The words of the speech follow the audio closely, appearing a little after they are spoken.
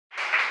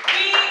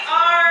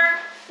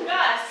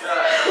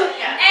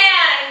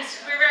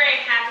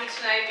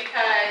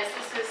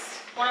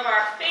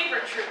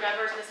troop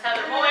members, Miss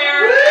Heather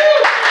Moyer.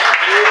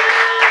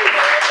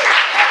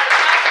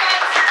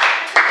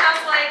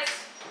 House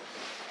lights.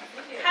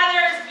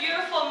 Heather's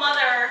beautiful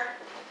mother,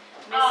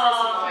 Mrs.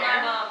 Moyer. My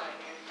mom.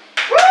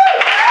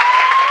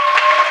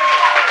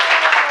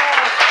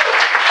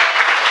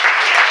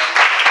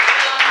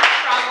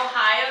 From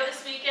Ohio this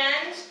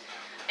weekend,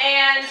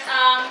 and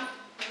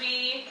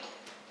we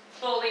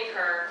bullied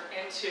her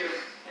into,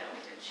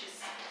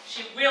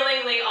 she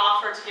willingly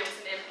offered to give us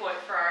an input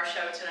for our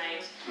show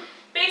tonight,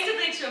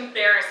 basically to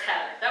embarrass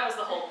Heather. That was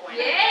the whole point.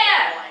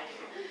 Yeah.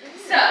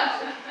 So,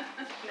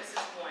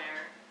 Mrs.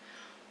 Moyer,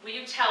 will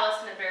you tell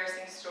us an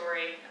embarrassing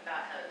story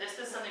about Heather? This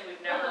is something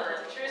we've never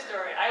heard before. True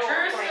story.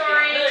 True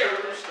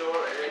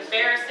story.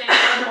 Embarrassing.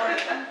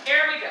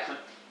 Here we go.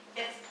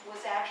 It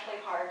was actually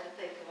hard to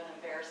think of an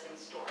embarrassing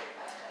story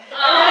about that.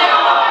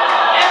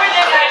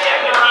 Everything I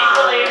do would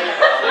equally.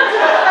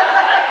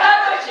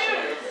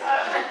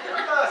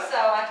 So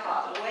I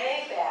thought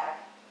way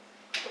back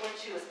to when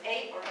she was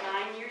 8 or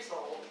 9 years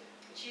old,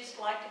 and she used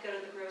to like to go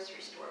to the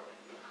grocery store with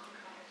me.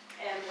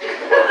 And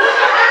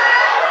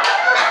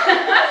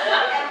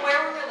where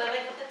we were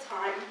living at the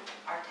time,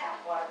 our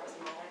tap water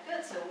wasn't all that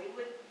good, so we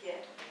would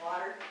get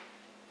water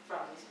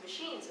from these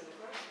machines in the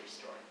grocery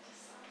store.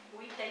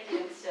 We take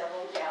in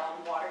several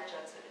gallon water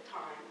jugs at a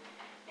time,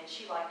 and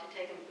she liked to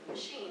take them to the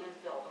machine and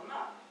fill them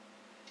up.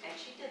 And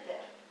she did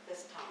that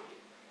this time.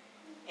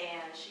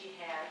 And she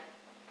had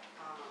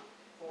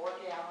 4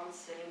 gallons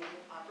sitting in the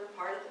upper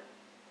part of the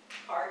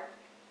cart, a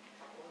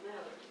couple in the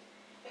other.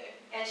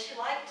 And she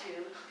liked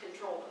to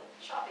control the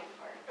shopping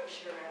cart and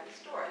push it around the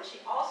store. And she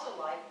also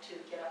liked to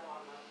get up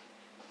on the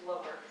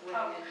lower wing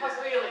and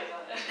just Really?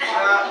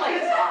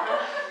 place on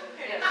it.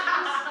 And she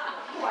was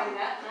doing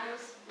that, and I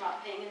was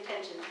not paying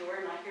attention to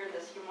her, and I hear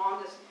this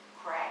humongous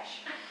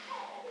crash.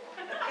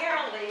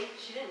 Apparently,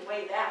 she didn't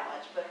weigh that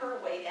much, but her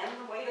weight and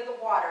the weight of the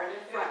water in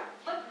the front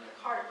flipped the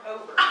cart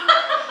over.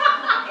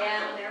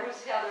 And there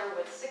was Heather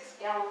with 6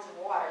 gallons of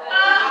water.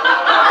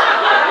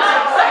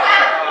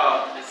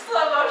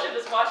 Slow motion,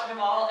 just watching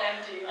them all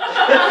empty. Oh,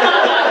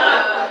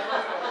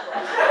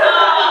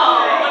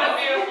 what a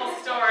beautiful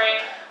story.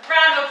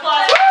 Round of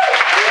applause.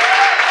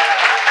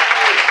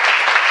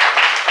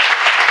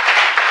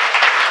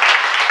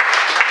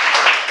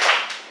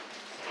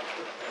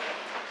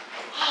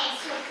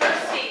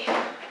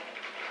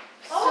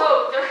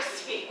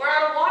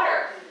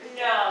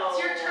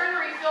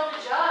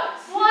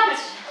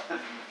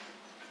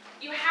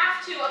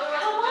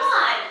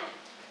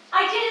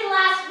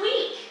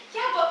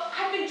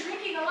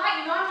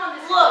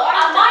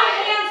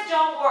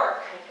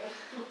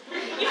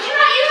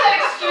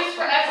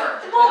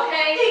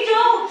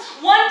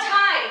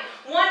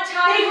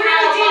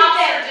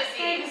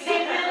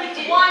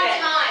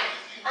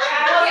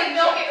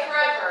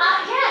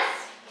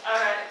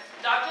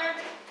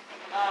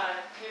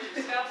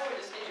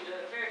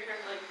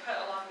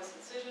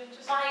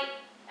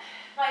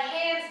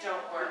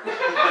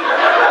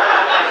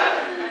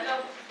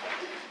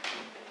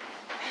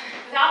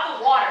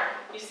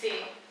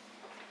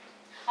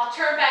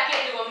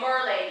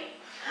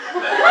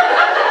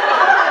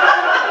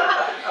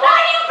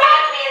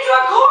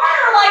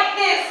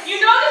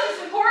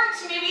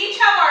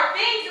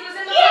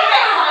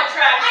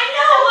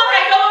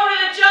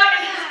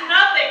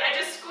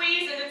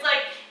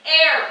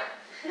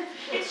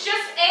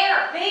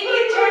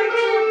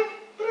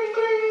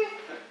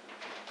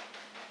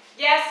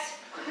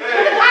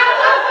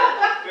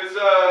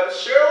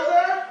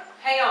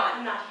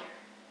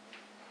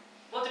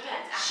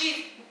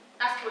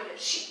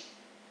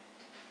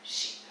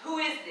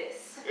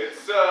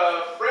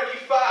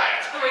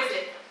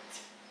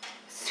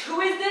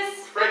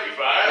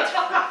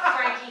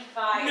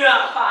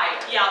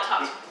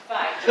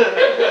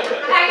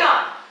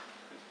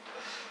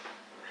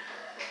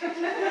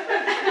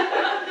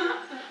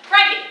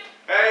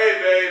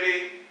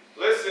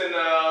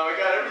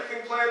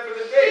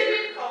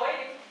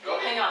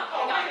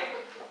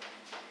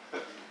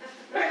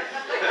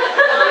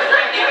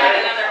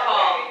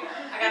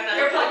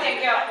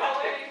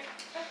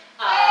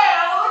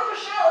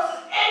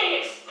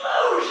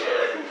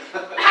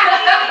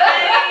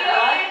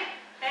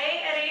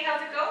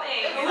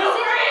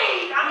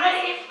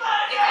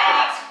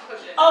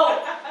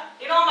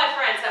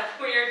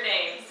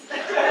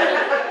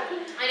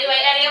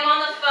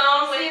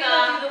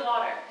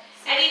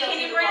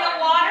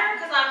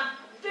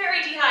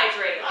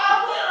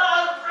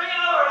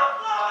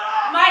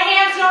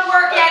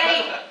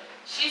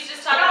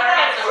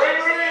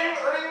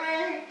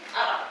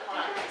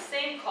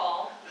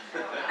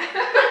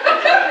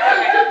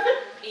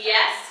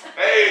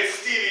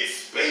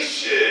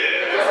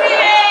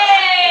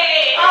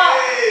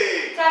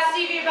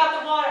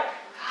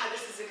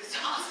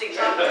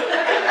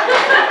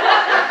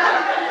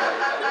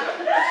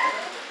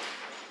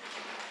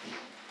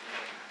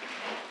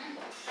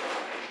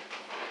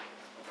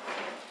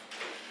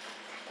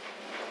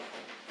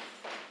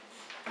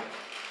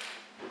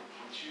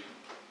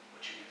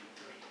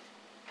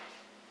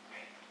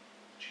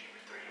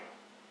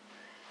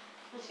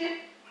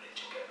 What did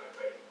you get for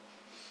 3?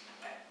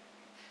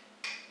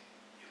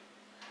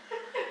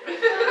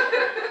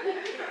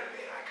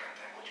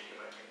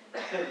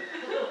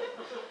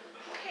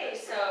 Okay,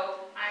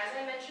 so as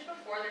I mentioned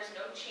before, there's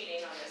no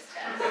cheating on this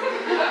test.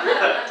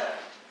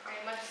 Pretty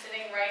much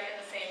sitting right in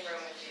the same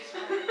room with you.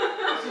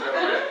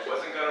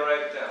 Wasn't gonna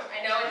write it down.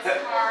 I know it's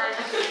hard.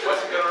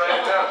 Wasn't gonna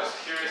write it down.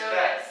 Just a curious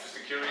cat. Just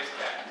a curious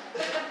cat.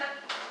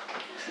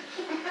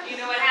 You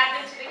know what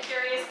happened to the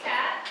curious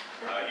cat?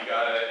 You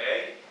got an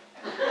A?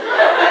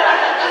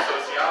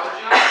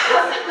 Sociology?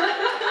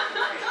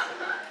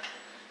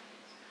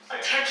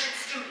 Attention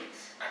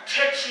students,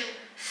 attention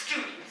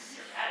students.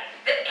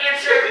 The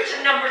answer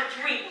to number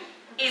 3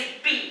 is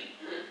B.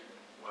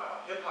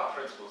 Wow, hip-hop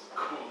principal's the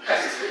coolest.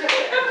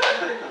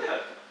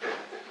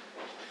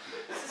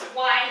 This is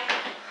why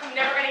I'm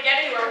never going to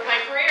get anywhere with my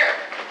career.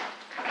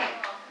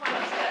 What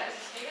was that?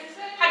 Mrs.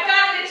 Stevenson? I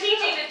got into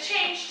teaching to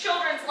change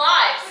children's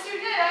lives. But you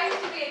did. I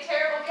used to be a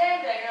terrible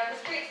gangbanger on the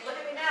streets. Look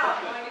at me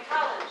now. I'm going to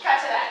college. Cut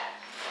to that.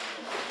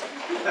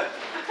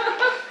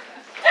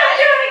 Don't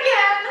do it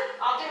again.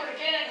 I'll do it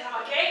again because I'm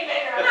a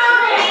gangbanger on No,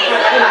 the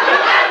streets.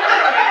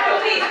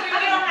 Please, we don't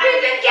have We've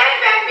been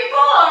gangbanged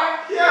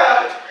before.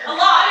 Yeah. a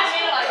lot. I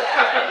didn't mean it like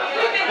that.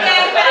 We've been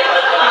gangbanged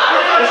a lot.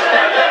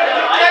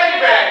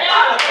 Gangbang.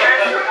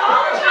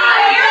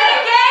 You're in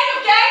a gang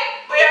of gang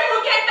people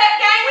who get that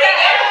gang bang.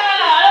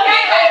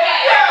 Gang bang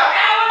gang.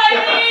 That's what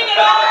I mean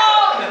at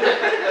all. It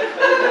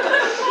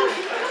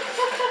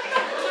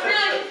was a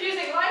really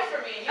confusing life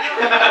for me. You know,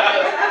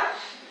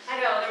 I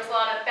know, there was a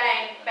lot of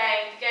bang,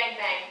 bang, gang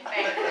bang,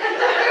 bang.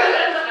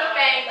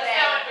 Bang, Let's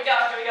bang. go. We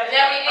got And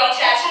then we ate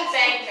that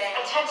bang, bang.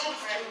 Attention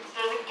students,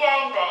 there's a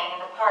gangbang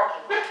in the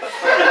parking lot.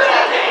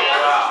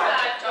 Wow.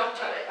 Don't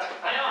do it.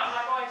 I know, I'm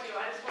not going to.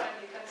 I just want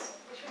to be,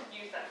 we should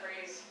use that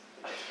phrase.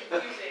 It's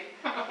confusing.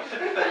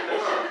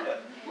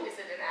 Is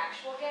it an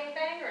actual gang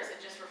bang, or is it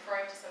just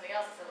referring to something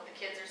else? Is that what the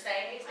kids are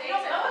saying these I days?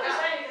 don't know what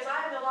they're saying because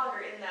I am no longer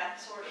in that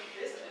sort of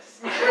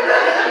business.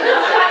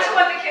 Watch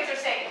what the kids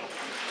are saying.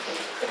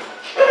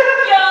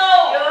 Yo!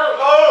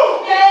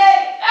 Oh!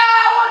 Yay! I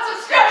want some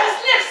scratch and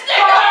sniff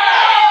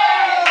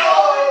stickers!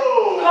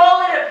 Oh!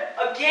 Call it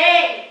a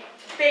gang.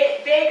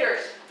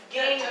 Beggars.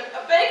 Gang.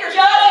 A baker's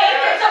Yo!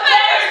 It's a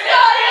better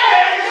study!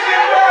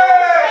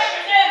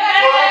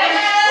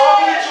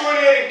 Welcome to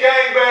joining in a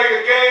gangbang,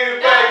 a gang of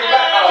bang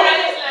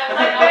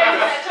bang.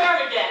 that term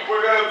again.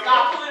 We're gonna.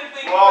 Not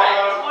politically Well,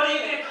 correct. What are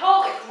you gonna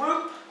call it?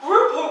 Group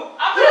hoop.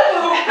 I'm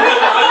gonna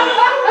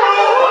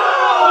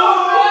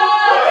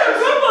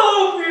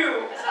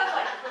That sounds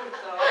like poop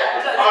though.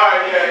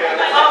 Alright, yeah.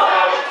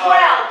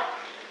 Crowd.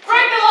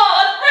 Break the law!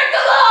 Let's break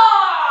the law!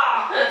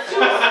 Too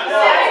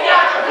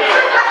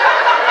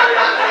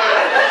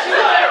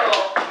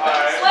literal.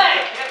 Alright. Slang.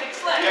 You gotta think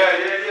slang. Yeah.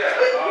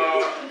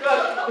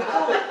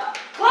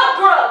 Club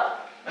grub.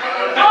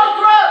 Club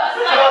grub!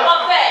 It's like a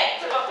buffet.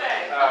 It's a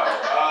buffet.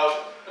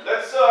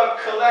 Let's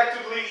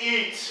collectively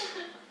eat.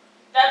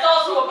 That's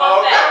also a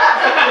buffet.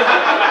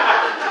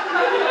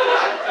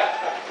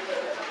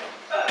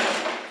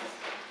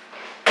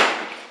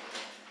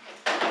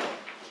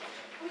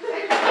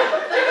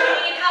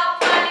 Need help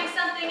finding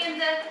something in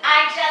the...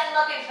 I'm just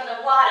looking for the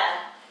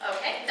water.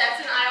 Okay, that's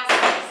in aisle 6.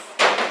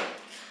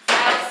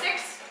 Aisle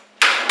 6.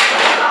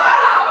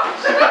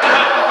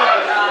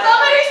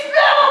 Somebody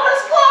spill on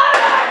this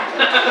water!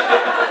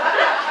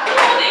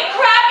 Holy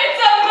crap,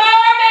 it's a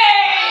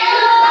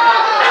mermaid!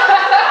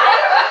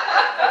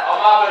 I'll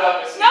mop it up.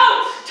 No,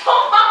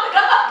 don't mop it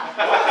up!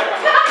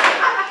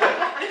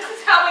 This is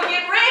how we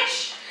get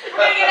rich. We're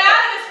gonna get out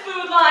of this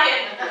food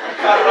lion.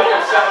 Cut it up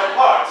and sell it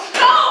parts.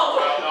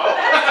 No! Well, no.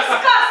 That's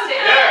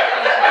disgusting.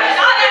 Yeah. It's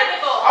not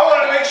ethical. I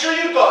wanted to make sure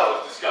you thought it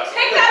was disgusting.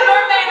 Pick that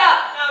mermaid up.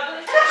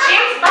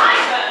 She's my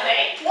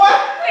mermaid. What?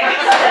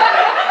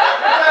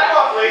 Back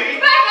off, lady.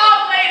 Back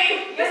off,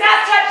 lady. You're not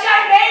such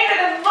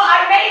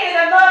I made it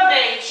a mermaid.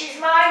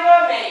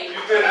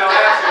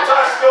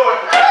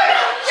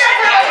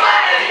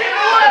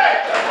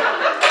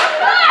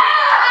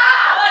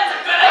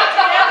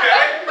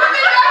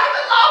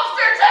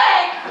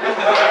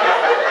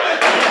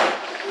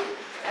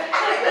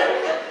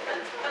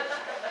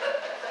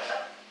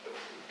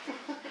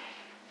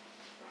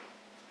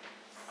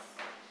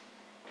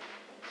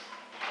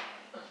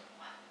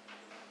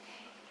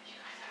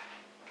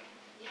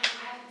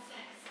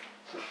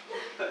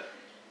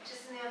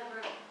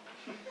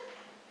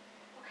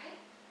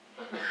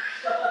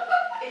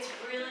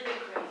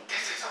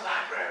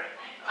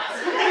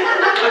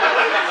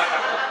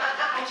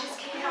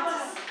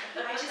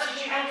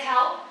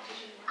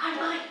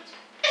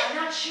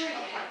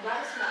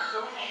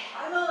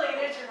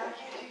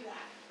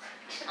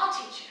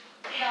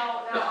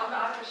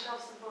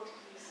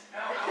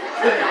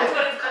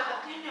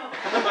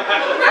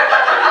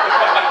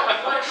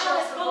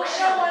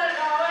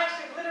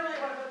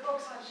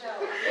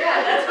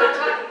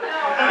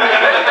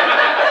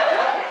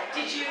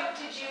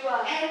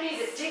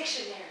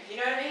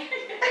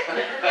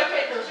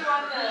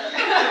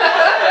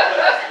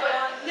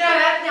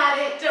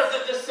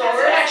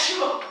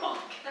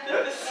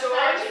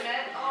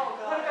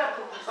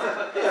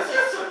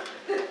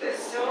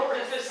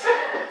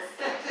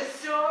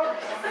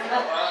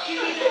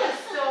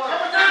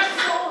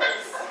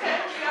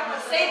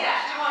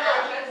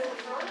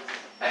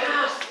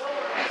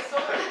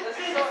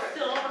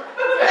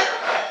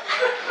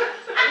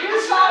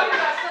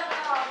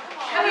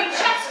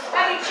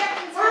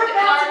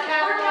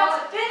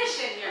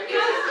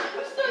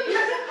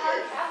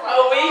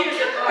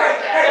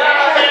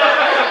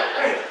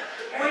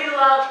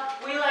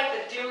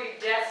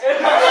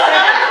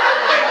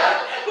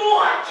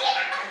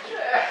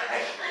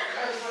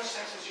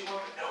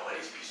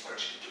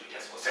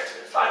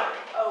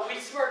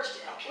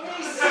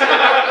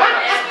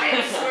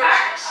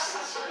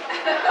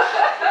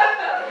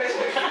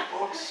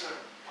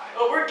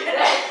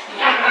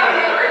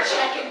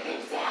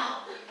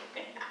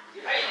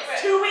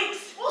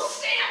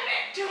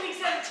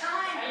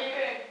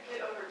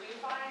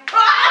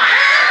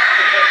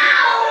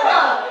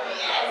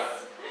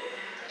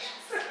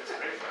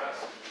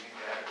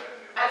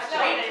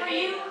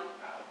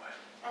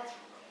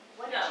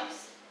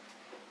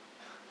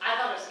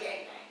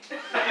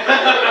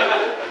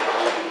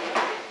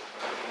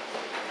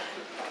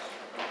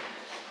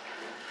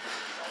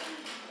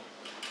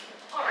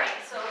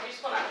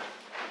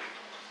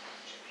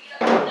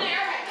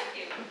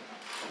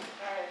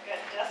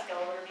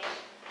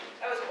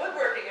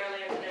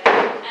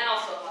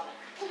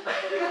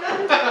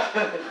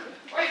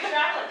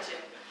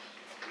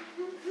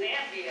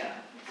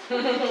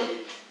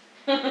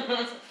 It's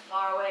a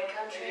faraway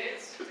country. It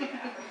is. It's like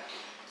Africa.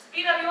 Does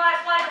BWI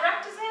fly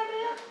direct to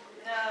Zambia?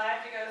 No, I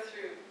have to go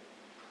through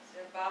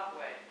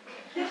Zimbabwe.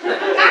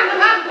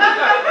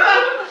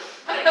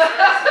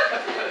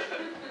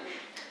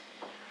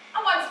 I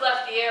once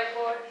left the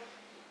airport.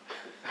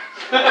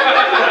 When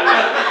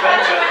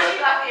she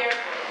left the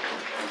airport.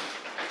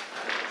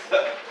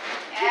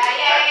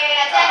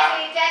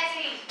 Yeah,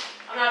 taxi.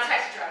 I'm not a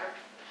taxi driver.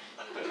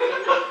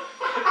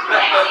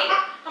 Taxi.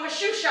 I'm a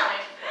shoe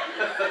shine.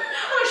 I'm a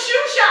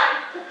shoe shine.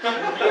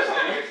 Just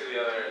taking it to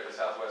the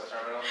Southwest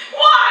terminal.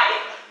 Why?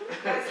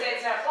 Because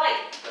it's our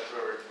flight. That's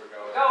where we're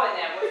going. We're going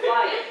there, we're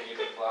flying. Can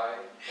you fly?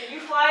 Can you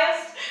fly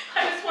us?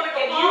 I just want to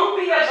go Can home.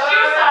 you be a The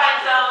shoe bird? shine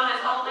zone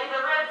is only the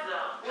red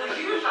zone. The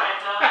shoe shine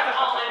zone is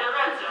only the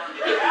red zone.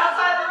 If you're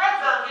outside the red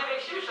zone giving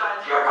shoe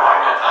shines, you're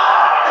going to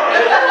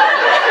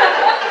die.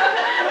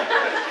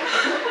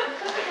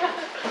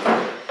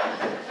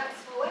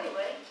 That's cool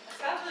anyway. That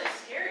sounds really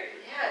scary.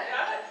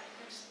 Yeah.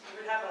 We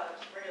would have a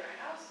regular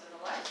house and a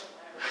lights and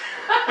whatever.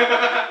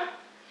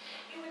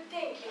 You would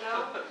think, you know.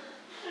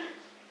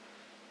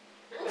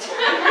 This is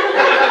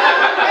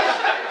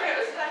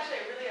actually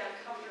a really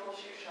uncomfortable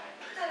shoe shine.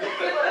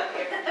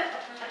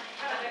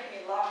 Kind of making me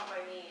lock my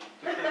knee.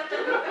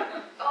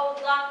 Oh,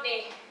 Lockney.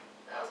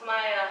 That was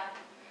my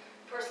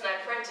person I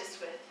apprenticed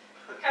with.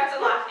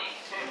 Captain Lockney.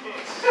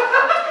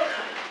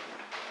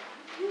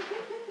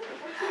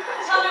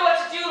 Tell me what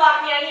to do,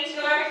 Lockney. I need to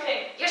know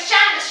everything. You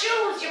shine the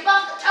shoes, you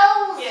buff the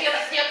toes,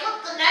 Yes. you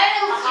clip the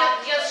nails,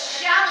 you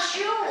shine the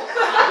shoes.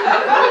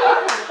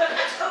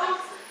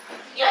 Toes.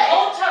 You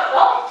Whole toe.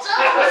 whole toes.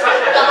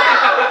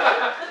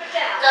 Put it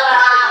down. Da-da.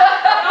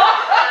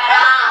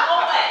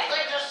 Whole way.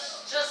 Like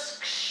just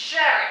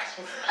share it.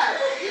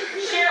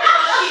 Share it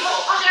with the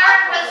people. Share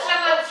it with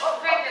someone's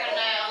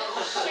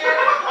fingernails. Share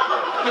it.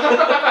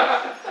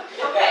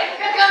 Okay.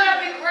 You're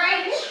gonna be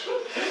great.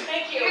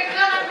 Thank you. You're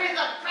gonna be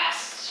the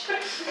best.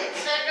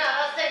 They're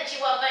gonna think you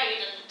were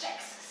made in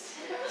Texas.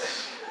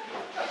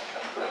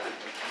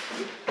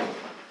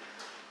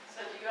 So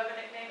do you have a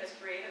nickname as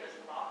creative as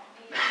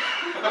Lockney?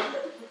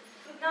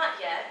 Not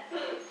yet.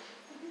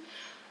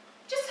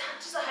 Just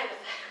a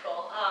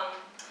hypothetical.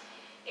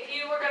 If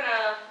you were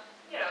gonna,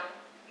 you know,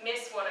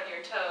 miss one of your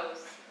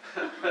toes,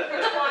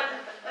 which one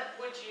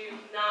would you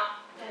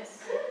not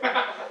miss?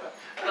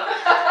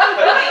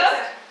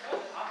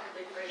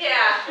 Awkwardly phrased.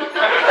 Yeah.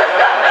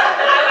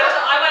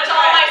 I went to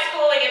all my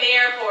schooling in the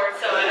airport,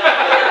 so I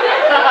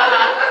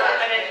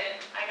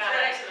got Right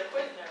it. next to the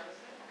Quiznos.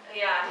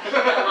 Yeah,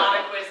 a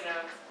lot of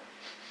Quiznos.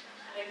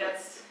 I think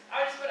that's I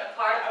would just put a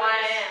part of I would why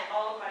I miss am.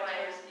 all of my Who I am.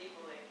 toes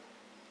equally.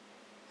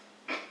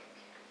 I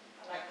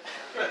like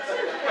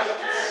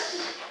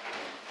this.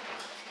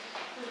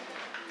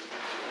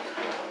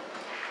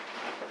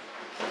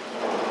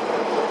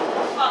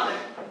 Father.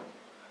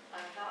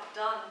 I'm not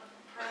done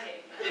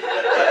praying.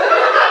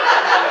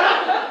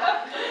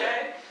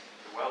 Okay?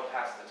 Well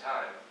past the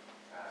time.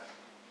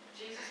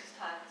 Jesus'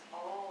 time is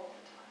all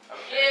the time.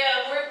 Okay.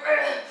 Yeah, we're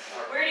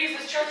gonna use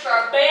this church for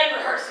our band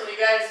rehearsal. You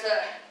guys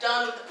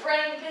done with the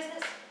praying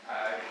business?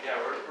 Yeah,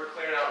 we're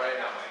clearing out right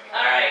now, Mike.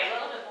 All right. A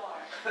little bit more.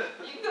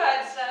 You can go ahead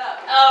and set up.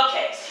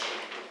 Okay.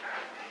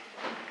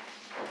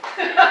 I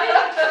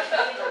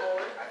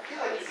feel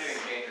like you're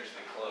getting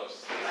dangerously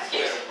close.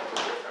 Excuse me.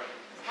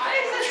 Why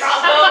is this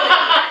Trombone.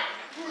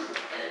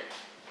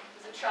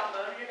 Is it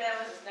trombone in your band?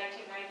 Was this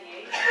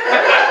 1998?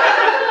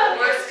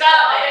 We're a ska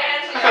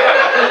band.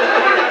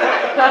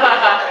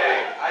 Hey,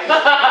 I used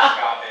to be a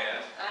ska band.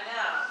 I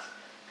know.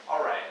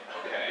 All right,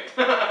 okay.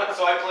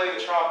 So I played the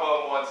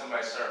trombone once in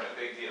my sermon.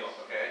 Big deal,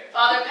 okay?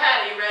 Father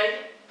Patty, you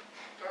ready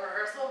for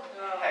rehearsal?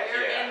 Heck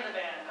You're yeah. in the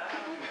band.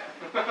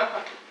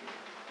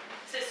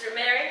 Sister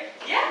Mary?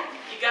 Yeah.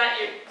 You got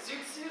your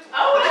zoot suit?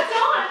 Oh, it's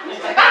on.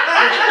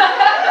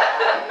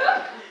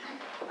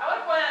 I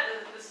would point out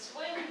the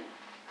swing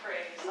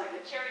craze, like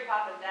the Cherry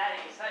Poppin'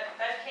 Daddies.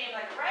 That came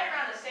like right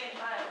around the same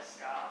time as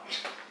ska.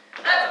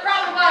 That's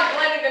probably why I'm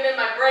blending them in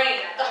my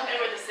brain. I thought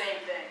they were the same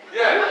thing.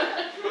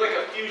 Yeah, we're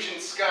like a fusion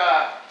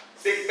ska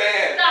big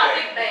band. Not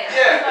thing. big band.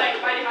 Yeah.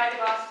 Like Mighty Mighty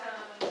Boston.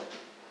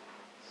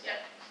 Yep.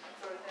 That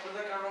sort of We're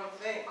thing. like our own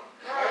thing.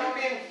 Why are you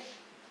being...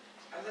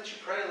 I let you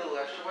pray a little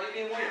extra. Why are you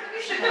being weird?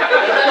 Maybe it's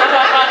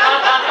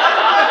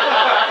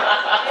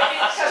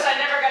because I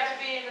never got to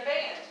be in the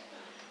band.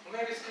 Well,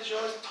 maybe it's because you're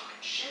always talking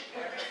shit,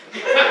 man.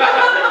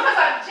 Because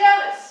I'm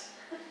jealous.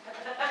 Can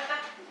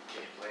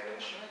you play an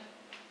instrument?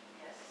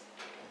 Yes.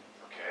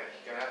 Okay,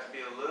 you're gonna have to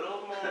be a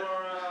little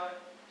more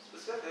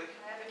specific.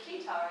 I have a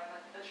keytar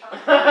in the trunk.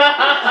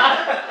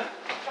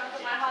 Trunk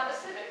of my Honda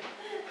Civic.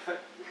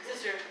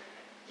 Sister,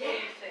 What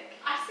do you think?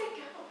 I say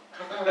go.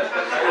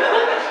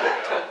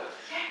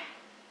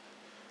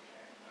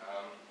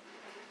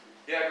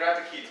 Yeah, grab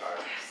the keytar.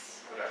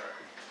 Whatever.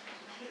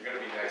 You're gonna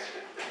be nice.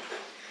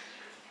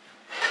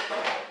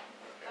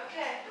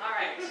 Okay, all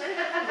right.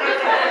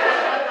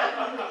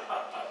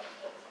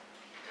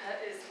 That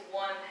is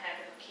one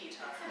heck of a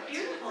keytar.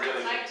 Beautiful.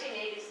 Really?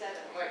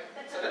 1987. I'm like,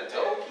 is that a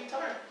double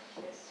keytar?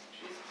 Yes.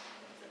 Jesus.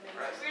 It's amazing.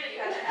 Right. It's weird that you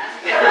had to ask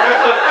me.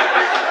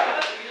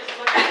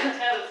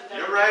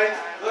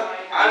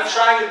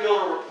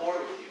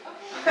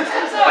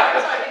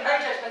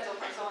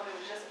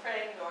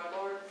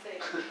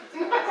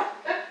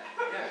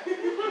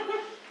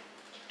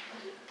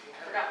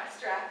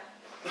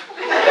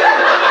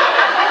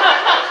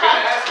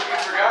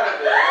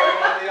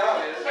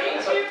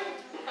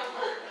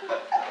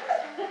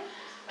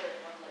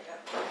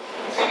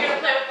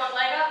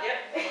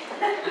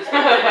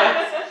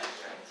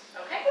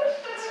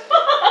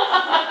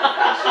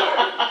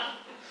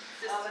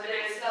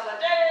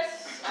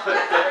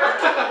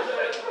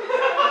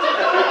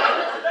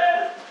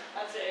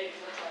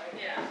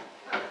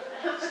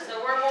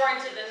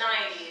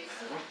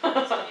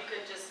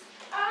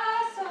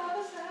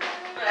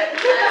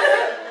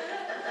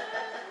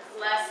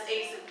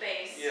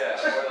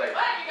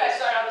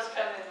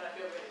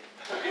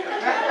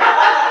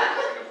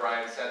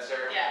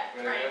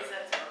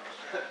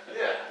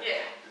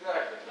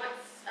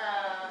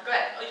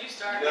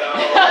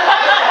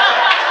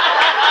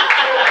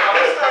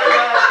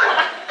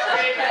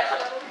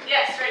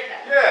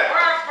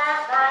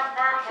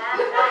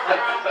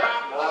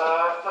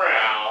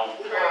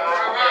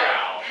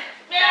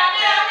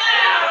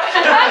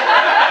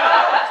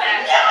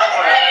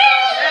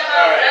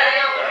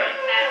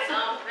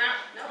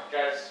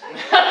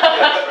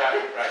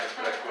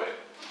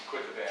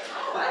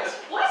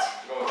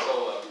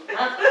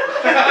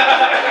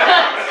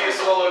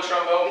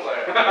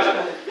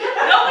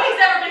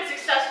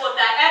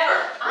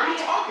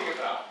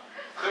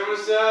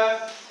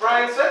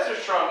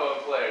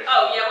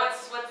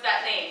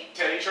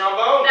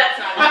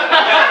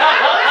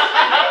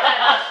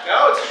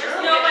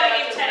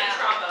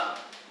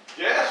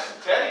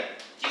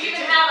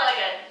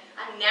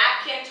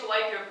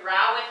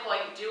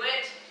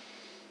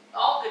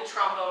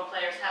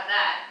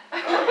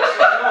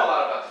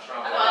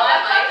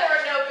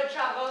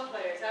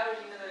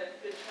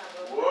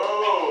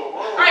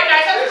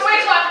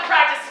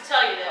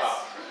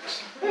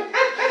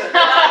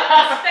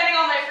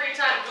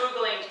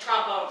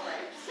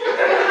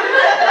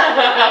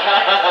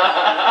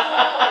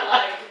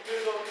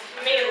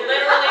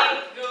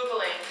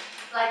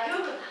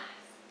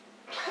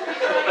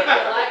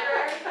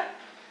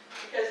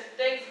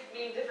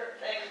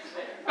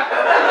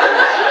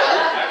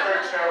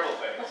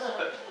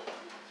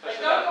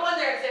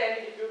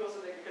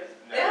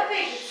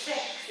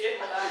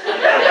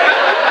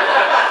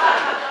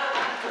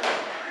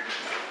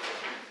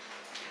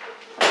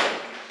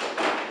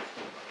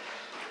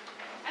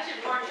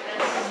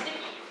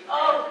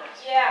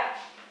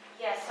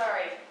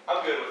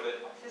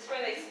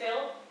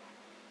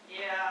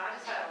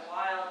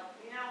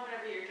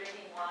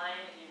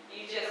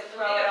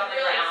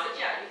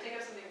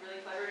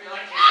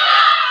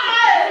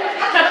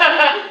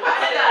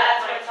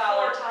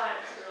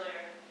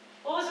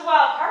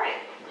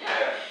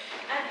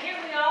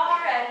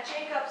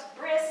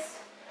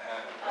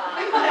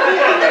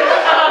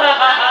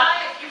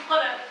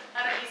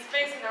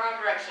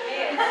 wrong direction.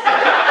 Yes.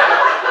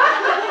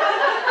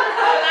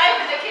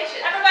 Knife in the kitchen.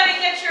 Everybody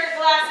get your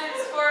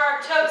glasses for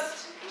our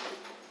toast.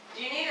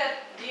 Do you need a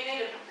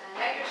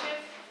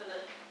handkerchief for the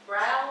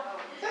brow?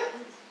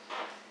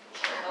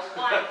 A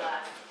wine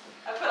glass.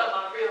 I put on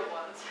my real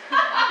ones.